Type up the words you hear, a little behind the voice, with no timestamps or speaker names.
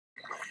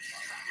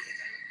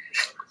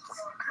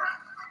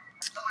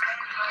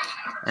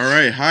All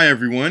right, hi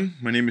everyone.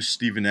 My name is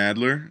Steven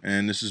Adler,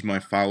 and this is my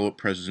follow-up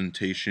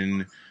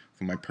presentation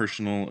for my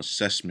personal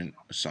assessment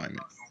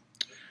assignment.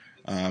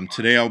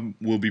 Today I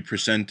will be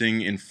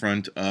presenting in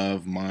front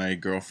of my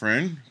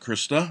girlfriend,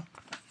 Krista.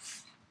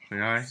 Say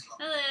hi.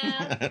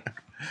 Hello.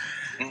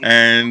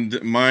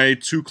 And my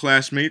two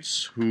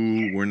classmates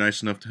who were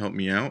nice enough to help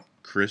me out,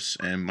 Chris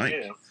and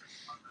Mike.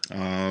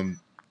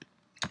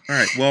 All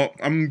right, well,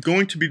 I'm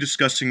going to be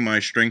discussing my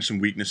strengths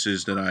and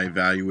weaknesses that I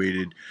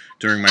evaluated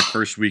during my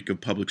first week of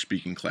public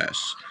speaking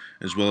class,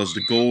 as well as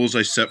the goals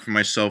I set for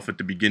myself at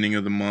the beginning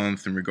of the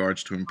month in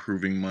regards to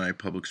improving my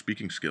public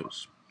speaking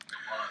skills.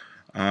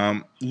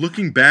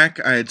 Looking back,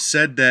 I had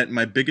said that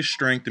my biggest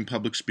strength in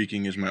public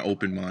speaking is my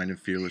open mind and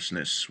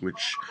fearlessness,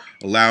 which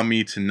allow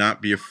me to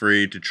not be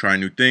afraid to try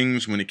new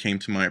things when it came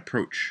to my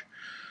approach.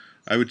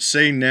 I would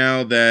say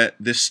now that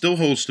this still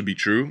holds to be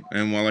true,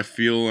 and while I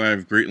feel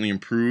I've greatly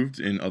improved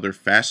in other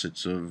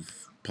facets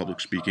of public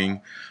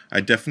speaking,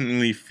 I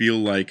definitely feel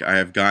like I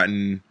have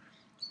gotten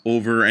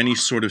over any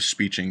sort of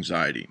speech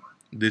anxiety.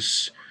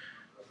 This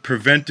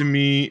prevents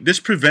me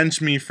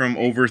from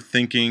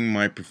overthinking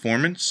my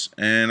performance,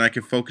 and I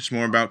can focus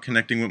more about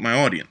connecting with my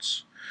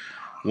audience.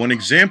 One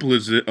example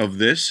of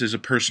this is a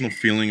personal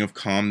feeling of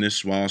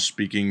calmness while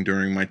speaking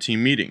during my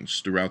team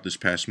meetings throughout this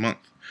past month.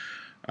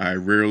 I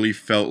rarely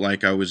felt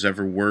like I was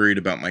ever worried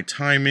about my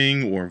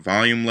timing or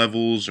volume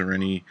levels or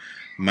any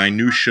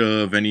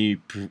minutia of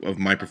any of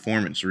my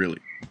performance, really.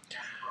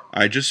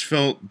 I just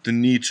felt the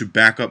need to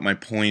back up my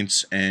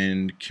points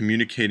and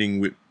communicating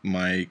with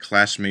my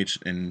classmates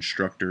and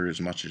instructor as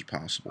much as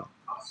possible.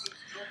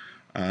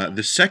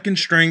 The second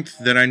strength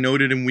that I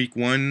noted in week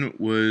one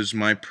was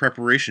my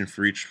preparation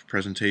for each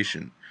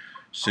presentation.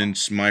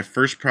 Since my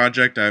first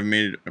project, I've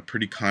made a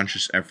pretty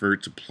conscious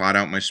effort to plot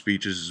out my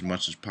speeches as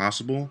much as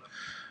possible.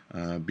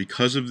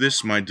 Because of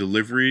this, my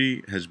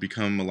delivery has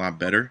become a lot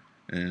better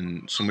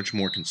and so much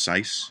more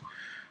concise.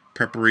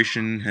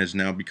 Preparation has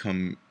now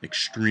become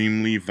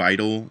extremely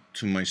vital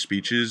to my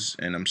speeches,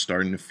 and I'm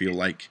starting to feel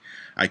like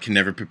I can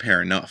never prepare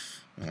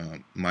enough.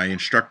 My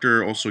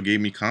instructor also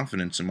gave me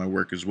confidence in my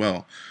work as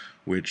well,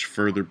 which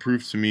further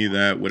proved to me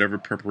that whatever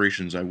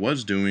preparations I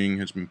was doing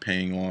has been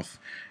paying off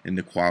in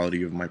the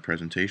quality of my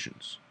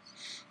presentations.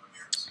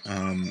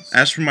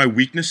 As for my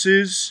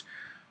weaknesses,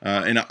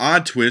 an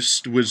odd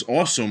twist was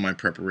also my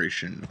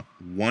preparation.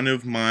 One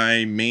of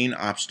my main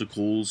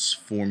obstacles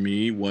for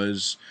me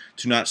was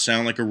to not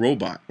sound like a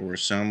robot or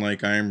sound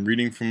like I am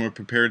reading from a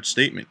prepared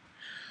statement.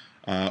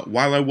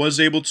 While I was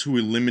able to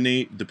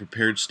eliminate the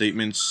prepared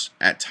statements,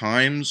 at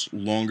times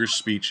longer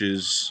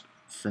speeches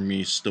for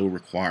me still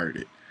required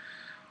it.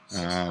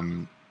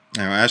 Now,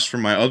 as for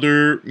my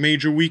other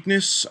major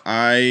weakness,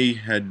 I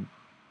had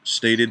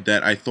stated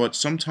that I thought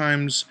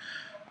sometimes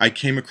I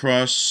came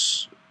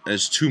across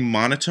as too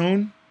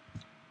monotone.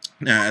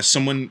 As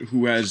someone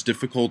who has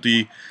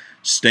difficulty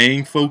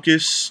staying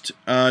focused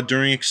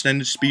during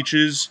extended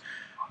speeches,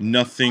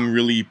 nothing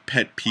really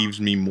pet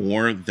peeves me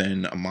more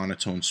than a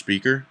monotone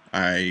speaker.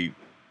 I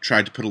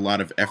tried to put a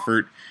lot of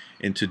effort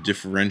into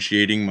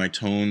differentiating my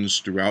tones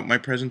throughout my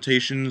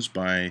presentations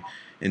by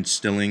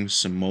instilling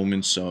some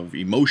moments of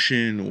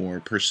emotion or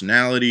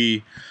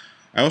personality.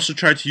 I also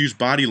tried to use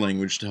body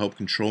language to help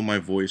control my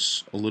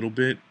voice a little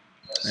bit,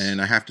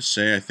 and I have to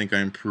say I think I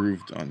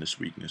improved on this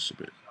weakness a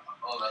bit.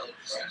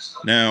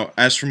 Now,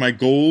 as for my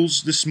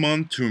goals this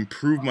month to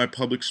improve my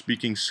public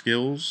speaking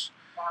skills,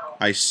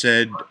 I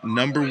said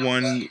number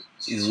one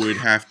would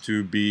have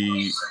to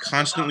be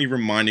constantly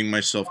reminding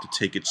myself to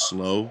take it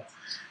slow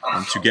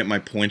and to get my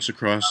points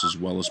across as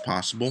well as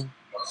possible.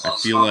 I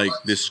feel like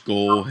this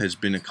goal has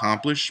been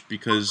accomplished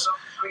because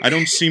I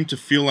don't seem to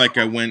feel like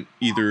I went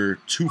either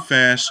too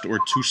fast or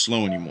too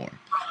slow anymore.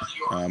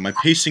 My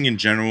pacing in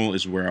general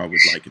is where I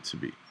would like it to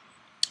be.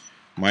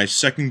 My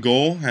second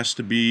goal was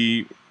to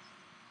be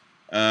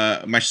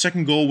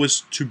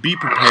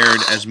prepared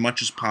as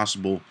much as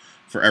possible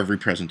for every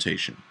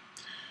presentation.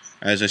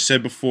 As I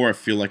said before, I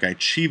feel like I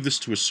achieved this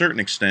to a certain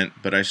extent,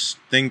 but I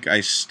think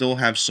I still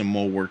have some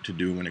more work to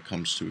do when it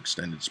comes to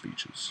extended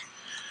speeches.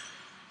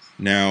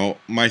 Now,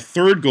 my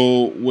third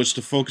goal was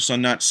to focus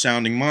on not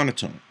sounding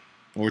monotone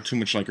or too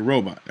much like a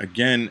robot.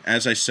 Again,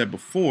 as I said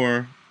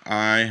before,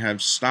 I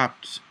have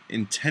stopped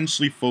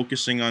intensely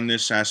focusing on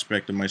this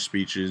aspect of my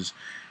speeches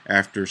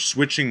after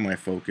switching my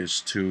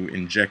focus to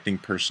injecting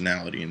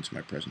personality into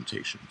my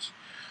presentations.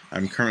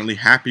 I'm currently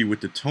happy with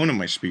the tone of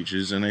my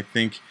speeches, and I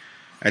think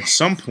at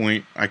some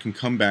point I can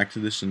come back to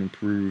this and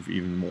improve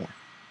even more.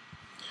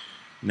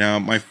 Now,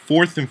 my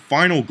fourth and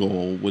final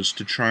goal was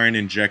to try and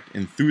inject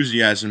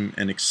enthusiasm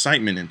and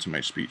excitement into my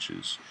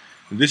speeches.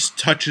 This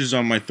touches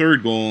on my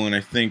third goal, and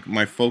I think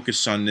my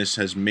focus on this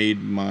has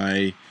made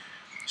my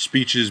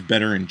speeches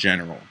better in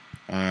general.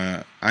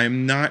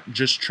 I'm now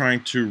just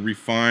trying to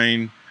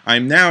refine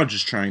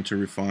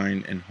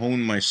and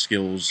hone my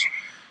skills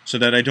so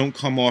that I don't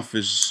come off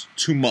as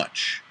too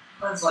much.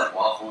 That's like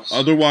waffles.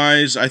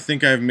 Otherwise, I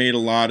think I've made a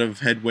lot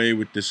of headway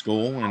with this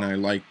goal, and I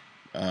like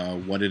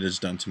what it has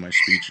done to my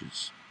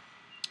speeches.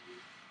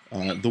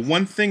 The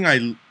one thing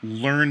I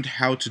learned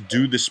how to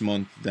do this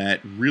month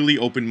that really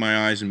opened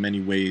my eyes in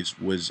many ways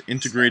was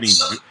integrating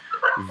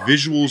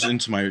visuals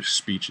into my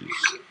speeches.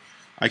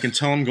 I can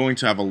tell I'm going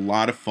to have a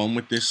lot of fun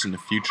with this in the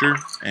future,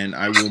 and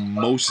I will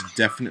most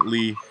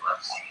definitely,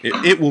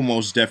 it will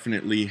most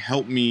definitely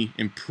help me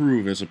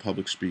improve as a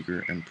public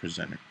speaker and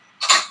presenter.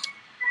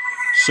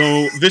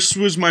 So this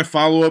was my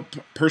follow-up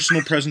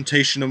personal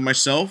presentation of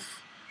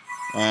myself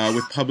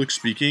with public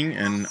speaking,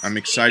 and I'm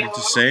excited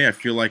to say I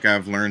feel like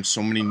I've learned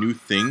so many new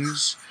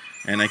things,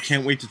 and I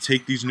can't wait to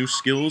take these new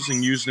skills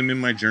and use them in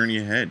my journey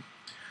ahead.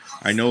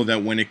 I know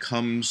that when it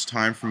comes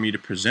time for me to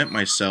present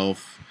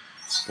myself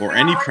or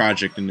any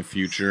project in the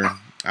future,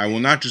 I will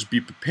not just be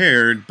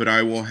prepared, but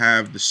I will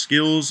have the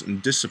skills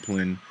and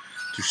discipline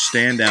to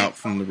stand out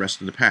from the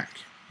rest of the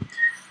pack.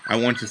 I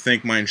want to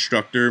thank my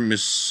instructor,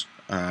 Miss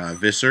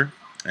Visser,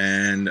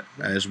 and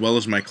as well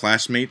as my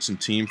classmates and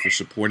team for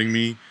supporting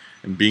me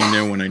and being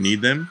there when I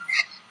need them,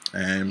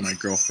 and my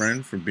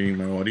girlfriend for being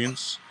my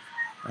audience.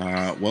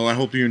 Well, I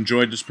hope you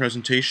enjoyed this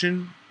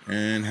presentation,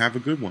 and have a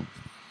good one.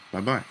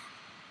 Bye-bye.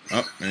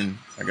 Oh, and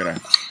I gotta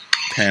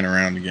pan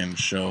around again to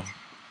show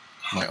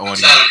my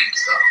audience,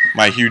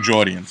 my huge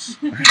audience.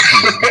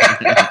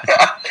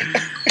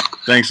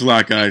 Thanks a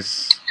lot,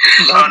 guys.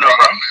 No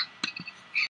problem.